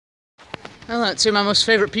Oh, that's two of my most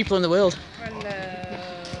favourite people in the world. Hello.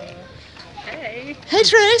 Hey. Hey,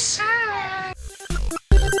 Trace. Hi.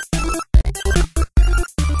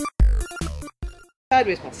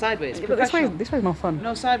 Sideways, Paul, sideways. This way's more fun.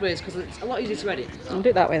 No, sideways, because it's a lot easier to edit. I'll do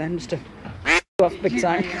it that way then, just to go off big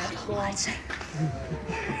time.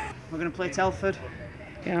 We're going to play Telford.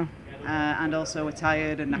 Yeah. And also we're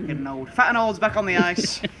tired and knackered and old. Fat and old's back on the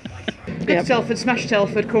ice. Go to Telford, smash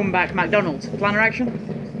Telford, come back. McDonald's. Planner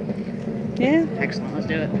action? Yeah. Excellent, let's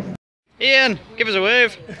do it. Ian, give us a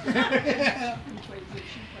wave.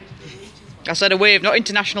 I said a wave, not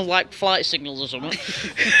international like flight signals or something.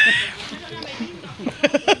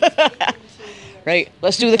 Right,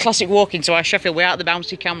 let's do the classic walk into our Sheffield way out the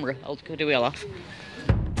bouncy camera. I'll do a laugh.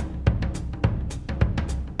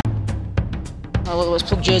 Oh, let's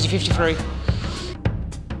plug jersey 53.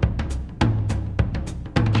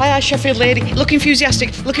 Hi, Sheffield lady. Look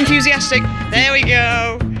enthusiastic, look enthusiastic. There we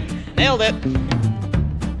go. Nailed it.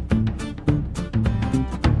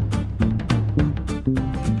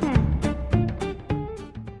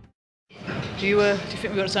 Do you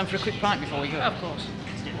think we've got time for a quick pint before we go? Of course.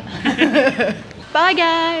 Let's do that. Bye,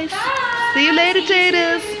 guys. Bye. See you later,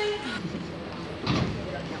 taters.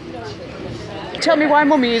 Tell me why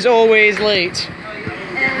Mummy is always late.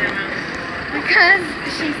 Because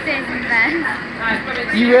she stays in bed.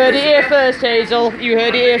 You heard it here first, Hazel. You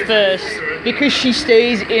heard it here first. Because she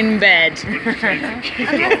stays in bed.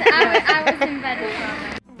 I was in bed as well.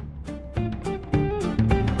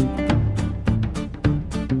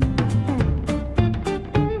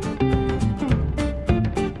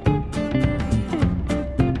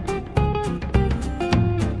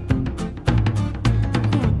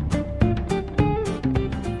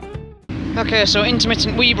 Okay, so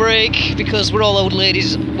intermittent wee break because we're all old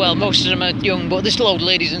ladies. Well, most of them are young, but they're still old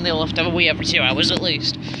ladies and they'll have to have a wee every 2 hours at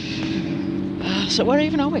least. So where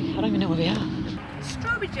even are we? I don't even know where we are.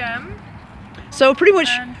 Strawberry jam. So pretty much.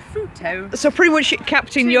 And fruito. So pretty much,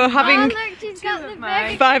 Captain, you're having. Oh, look, she's got the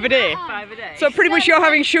bag. 5 a day. 5 a day. So pretty much you're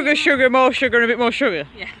having sugar, more sugar, and a bit more sugar.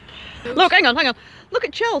 Yeah. Look, hang on. Look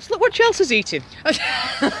at Chelsea. Look what Chelsea's eating.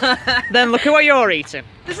 Then look at what you're eating.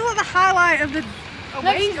 This is like the highlight of the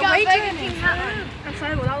Look, she's got away Burger journey. King hat on. I'm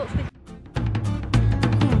sorry, well, that looks good.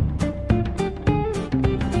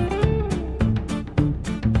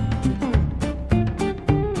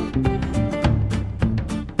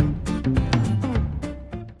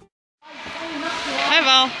 Hi,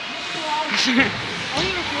 Val.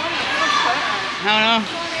 No.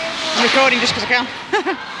 I'm recording just because I can.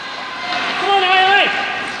 Come on, away!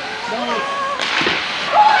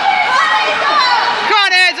 Come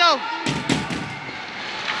on, Hazel!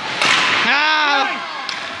 Ah.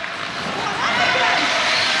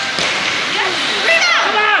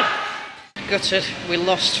 Gutted. We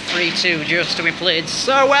lost 3-2 just and we played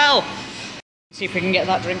so well. See if we can get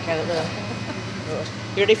that drink out of there.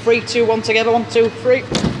 You ready? 3, 2, 1 together. 1, 2, 3.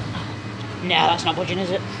 No, that's not budging,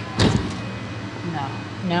 is it?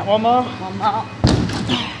 No. One more.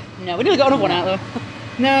 No, we nearly got another one out though.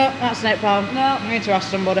 No, that's an £8. No, we need to ask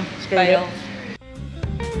somebody. Screw it.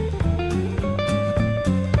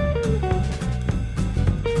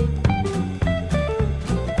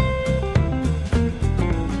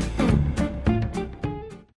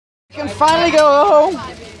 You can finally go home.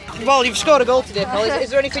 Well, you've scored a goal today, Paul. Is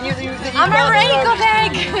there anything that you've I'm a very good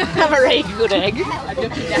egg. I'm a very good egg.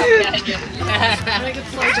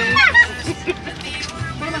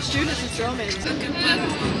 One of my students has drawn me.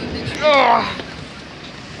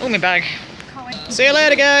 Oh, my bag. See you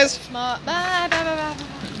later, guys. Smart. Bye.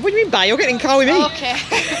 What do you mean bye? You're getting car with me. Okay.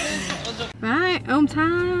 Right, home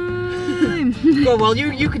time. Go on, well,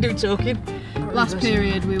 you can do talking. Last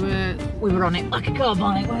period we were on it like a car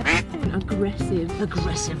bonnet.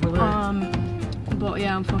 aggressive. We were. But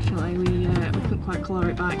yeah, unfortunately we couldn't quite claw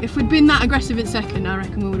it back. If we'd been that aggressive in second, I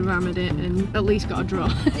reckon we would have hammered it and at least got a draw.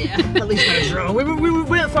 Yeah, at least got a draw. We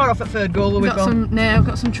weren't far off at third goal, were we? I've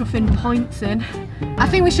got some chuffing points in. I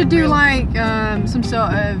think we should do like some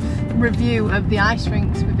sort of review of the ice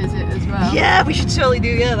rinks we visit as well. Yeah, we should totally do.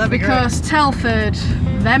 Yeah, that'd be because great. Telford,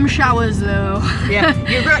 them showers though. Yeah,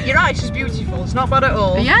 your ice is beautiful. It's not bad at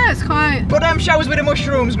all. Yeah, it's quite. But them showers with the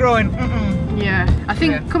mushrooms growing. Yeah, I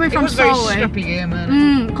think coming from Solway. It was a very scrappy game,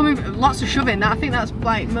 man. Lots of shoving. I think that's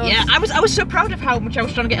like most. Yeah, I was so proud of how much I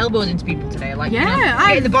was trying to get elbows into people today. Like, yeah, you know,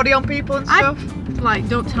 getting the body on people and stuff. Like,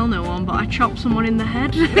 don't tell no one, but I chopped someone in the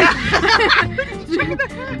head.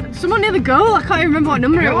 Someone near the goal. I can't even remember what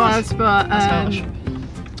number it was, but I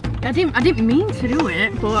didn't mean to do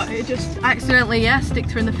it, but it just accidentally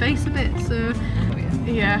sticked her in the face a bit. So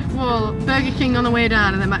Yeah, well, Burger King on the way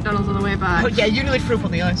down and then McDonald's on the way back. Oh, yeah, you nearly threw up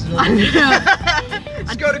on the ice as well. I know.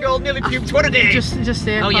 Scored a goal, nearly puked. What a day! Just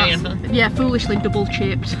Oh, yeah, yeah, foolishly double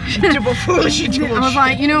chipped. Double foolish, double I was shit.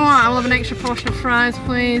 like, you know what? I'll have an extra portion of fries,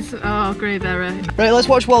 please. Oh, grave error. Right, let's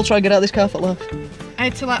watch Will try and get out of this car for laugh. I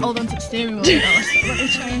had to like hold on to the steering wheel.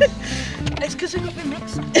 It's because I got my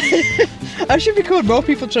mix. I should record more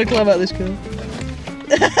people trying to climb out of this car.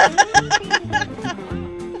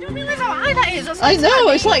 You don't realise how high that is. I know,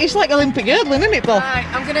 it's like Olympic hurdling, isn't it, Paul? Right,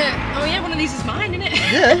 I'm gonna. Oh yeah, one of these is mine, isn't it?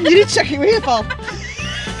 Yeah, you need to check it with you, pal.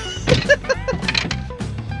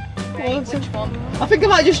 Right, which one? I think I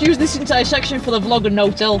might just use this entire section for the vlog and no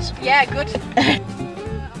tells. Yeah, good. I'll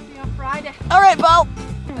see you on Friday. Alright, pal.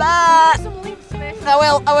 Bye. Some links to this. I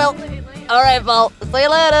will. Alright, pal. See you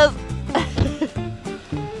later.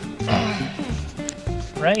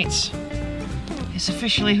 Right. It's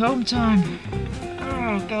officially home time.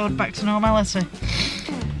 Oh, God, back to normality.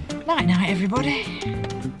 Night, night, everybody.